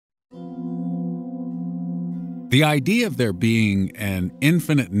The idea of there being an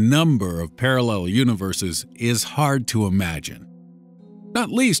infinite number of parallel universes is hard to imagine.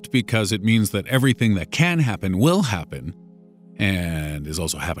 Not least because it means that everything that can happen will happen, and is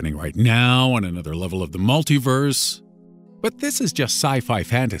also happening right now on another level of the multiverse. But this is just sci-fi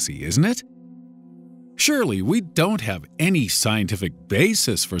fantasy, isn't it? Surely we don't have any scientific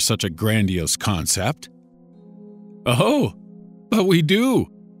basis for such a grandiose concept. Oh, but we do.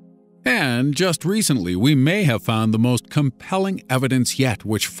 And just recently, we may have found the most compelling evidence yet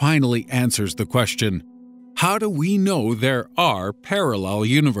which finally answers the question, how do we know there are parallel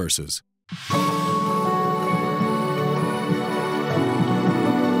universes?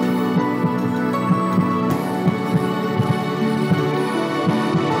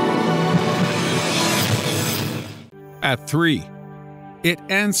 At 3, it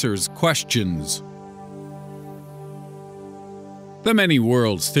answers questions. The many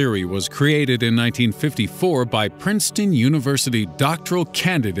worlds theory was created in 1954 by Princeton University doctoral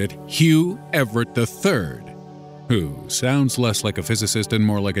candidate Hugh Everett III, who sounds less like a physicist and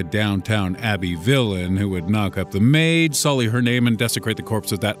more like a Downton Abbey villain who would knock up the maid, sully her name, and desecrate the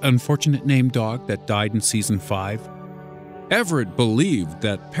corpse of that unfortunate named dog that died in Season 5. Everett believed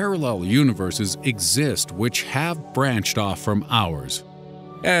that parallel universes exist which have branched off from ours,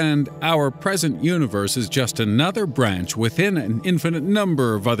 and our present universe is just another branch within an infinite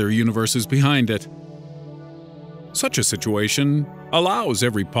number of other universes behind it. Such a situation allows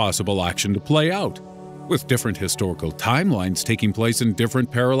every possible action to play out, with different historical timelines taking place in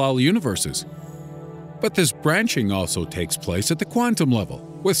different parallel universes. But this branching also takes place at the quantum level,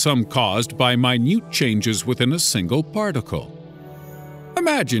 with some caused by minute changes within a single particle.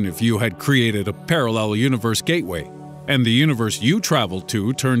 Imagine if you had created a parallel universe gateway, and the universe you traveled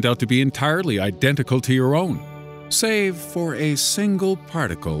to turned out to be entirely identical to your own, save for a single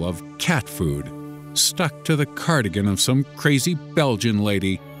particle of cat food stuck to the cardigan of some crazy Belgian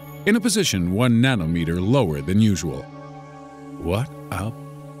lady in a position 1 nanometer lower than usual. What a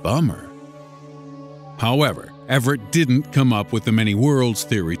bummer. However, Everett didn't come up with the many worlds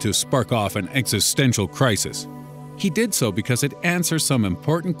theory to spark off an existential crisis. He did so because it answers some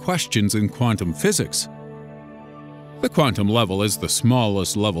important questions in quantum physics. The quantum level is the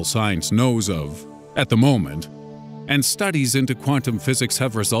smallest level science knows of at the moment, and studies into quantum physics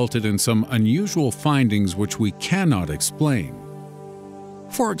have resulted in some unusual findings which we cannot explain.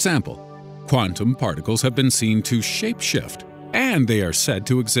 For example, quantum particles have been seen to shapeshift, and they are said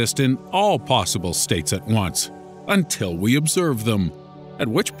to exist in all possible states at once, until we observe them, at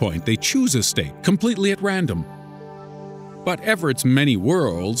which point they choose a state completely at random. But Everett's many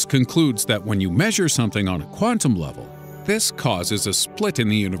worlds concludes that when you measure something on a quantum level, this causes a split in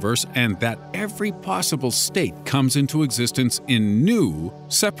the universe and that every possible state comes into existence in new,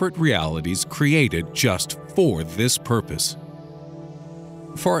 separate realities created just for this purpose.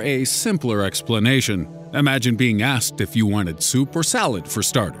 For a simpler explanation, imagine being asked if you wanted soup or salad for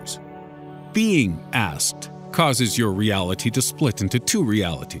starters. Being asked causes your reality to split into 2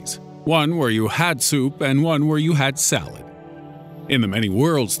 realities, one where you had soup and one where you had salad. In the many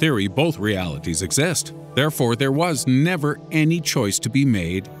worlds theory, both realities exist. Therefore, there was never any choice to be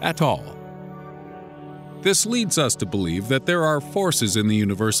made at all. This leads us to believe that there are forces in the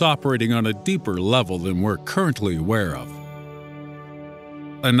universe operating on a deeper level than we're currently aware of.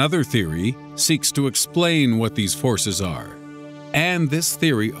 Another theory seeks to explain what these forces are, and this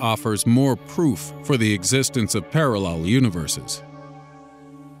theory offers more proof for the existence of parallel universes.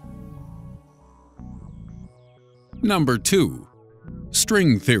 Number 2.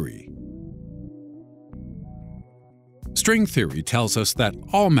 String theory. String theory tells us that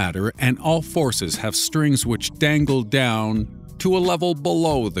all matter and all forces have strings which dangle down to a level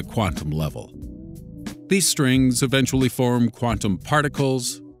below the quantum level. These strings eventually form quantum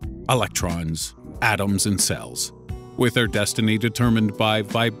particles, electrons, atoms, and cells, with their destiny determined by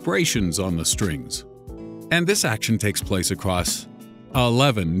vibrations on the strings. And this action takes place across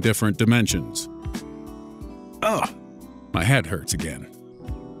 11 different dimensions. Ugh, my head hurts again.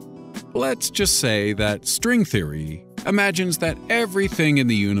 Let's just say that string theory imagines that everything in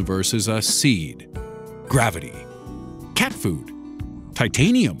the universe is a seed, gravity, cat food,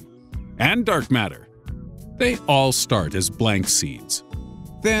 titanium, and dark matter. They all start as blank seeds.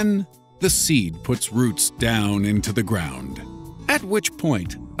 Then the seed puts roots down into the ground, at which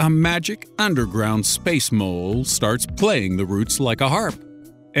point a magic underground space mole starts playing the roots like a harp.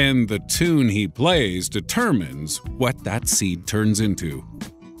 And the tune he plays determines what that seed turns into.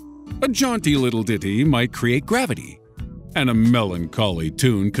 A jaunty little ditty might create gravity, and a melancholy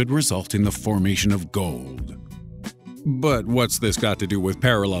tune could result in the formation of gold. But what's this got to do with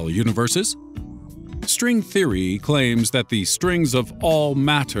parallel universes? String theory claims that the strings of all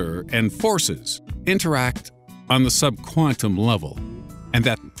matter and forces interact on the subquantum level, and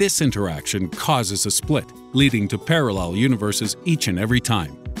that this interaction causes a split, leading to parallel universes each and every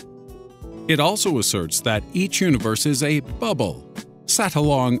time. It also asserts that each universe is a bubble set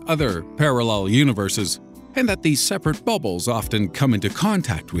along other parallel universes, and that these separate bubbles often come into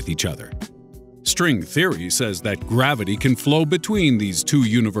contact with each other. String theory says that gravity can flow between these two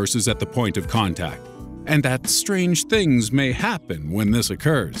universes at the point of contact, and that strange things may happen when this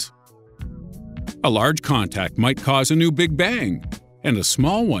occurs. A large contact might cause a new Big Bang, and a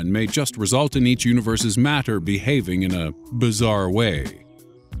small one may just result in each universe's matter behaving in a bizarre way.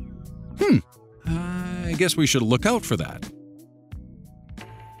 I guess we should look out for that.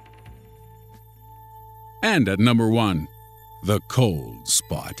 And at number 1, the cold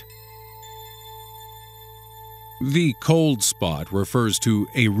spot. The cold spot refers to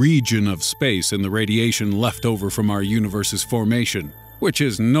a region of space in the radiation left over from our universe's formation, which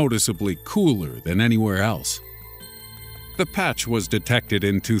is noticeably cooler than anywhere else. The patch was detected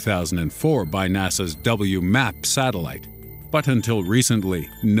in 2004 by NASA's WMAP satellite, but until recently,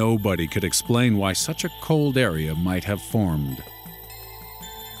 nobody could explain why such a cold area might have formed.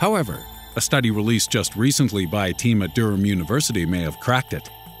 However, a study released just recently by a team at Durham University may have cracked it,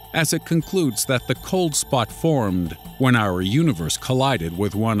 as it concludes that the cold spot formed when our universe collided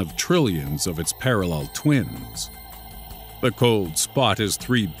with one of trillions of its parallel twins. The cold spot is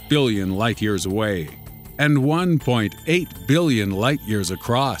 3 billion light-years away and 1.8 billion light-years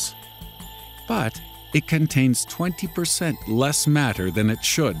across. But it contains 20% less matter than it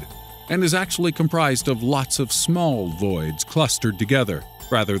should, and is actually comprised of lots of small voids clustered together,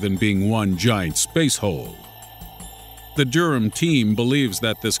 rather than being one giant space hole. The Durham team believes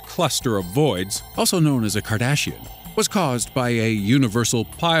that this cluster of voids, also known as a Kardashian, was caused by a universal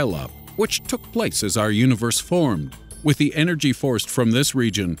pileup, which took place as our universe formed, with the energy forced from this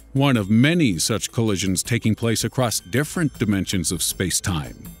region one of many such collisions taking place across different dimensions of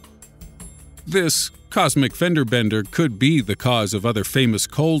space-time. This cosmic fender bender could be the cause of other famous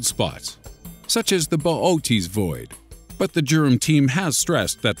cold spots, such as the Boötes void, but the Durham team has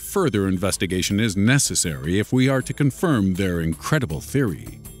stressed that further investigation is necessary if we are to confirm their incredible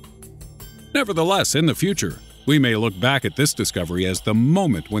theory. Nevertheless, in the future, we may look back at this discovery as the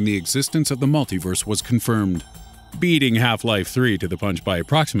moment when the existence of the multiverse was confirmed, beating Half-Life 3 to the punch by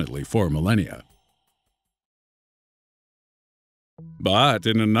approximately 4 millennia. But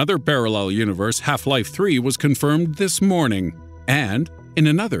in another parallel universe, Half-Life 3 was confirmed this morning, and in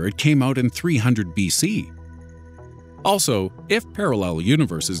another it came out in 300 BC. Also, if parallel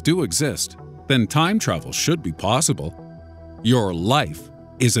universes do exist, then time travel should be possible. Your life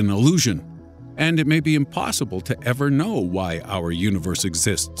is an illusion, and it may be impossible to ever know why our universe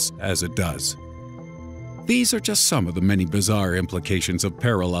exists as it does. These are just some of the many bizarre implications of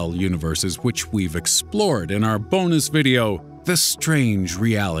parallel universes which we've explored in our bonus video, The Strange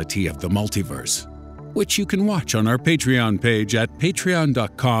Reality of the Multiverse, which you can watch on our Patreon page at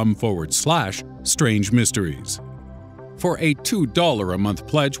patreon.com/Strange Mysteries. For a $2 a month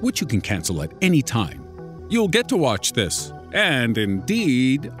pledge, which you can cancel at any time, you'll get to watch this, and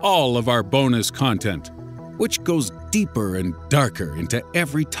indeed all of our bonus content, which goes deeper and darker into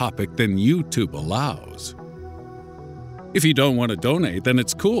every topic than YouTube allows. If you don't want to donate, then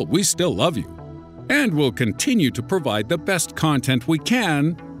it's cool, we still love you. And we'll continue to provide the best content we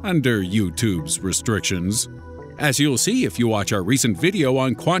can under YouTube's restrictions. As you'll see if you watch our recent video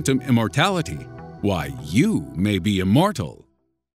on quantum immortality, why you may be immortal.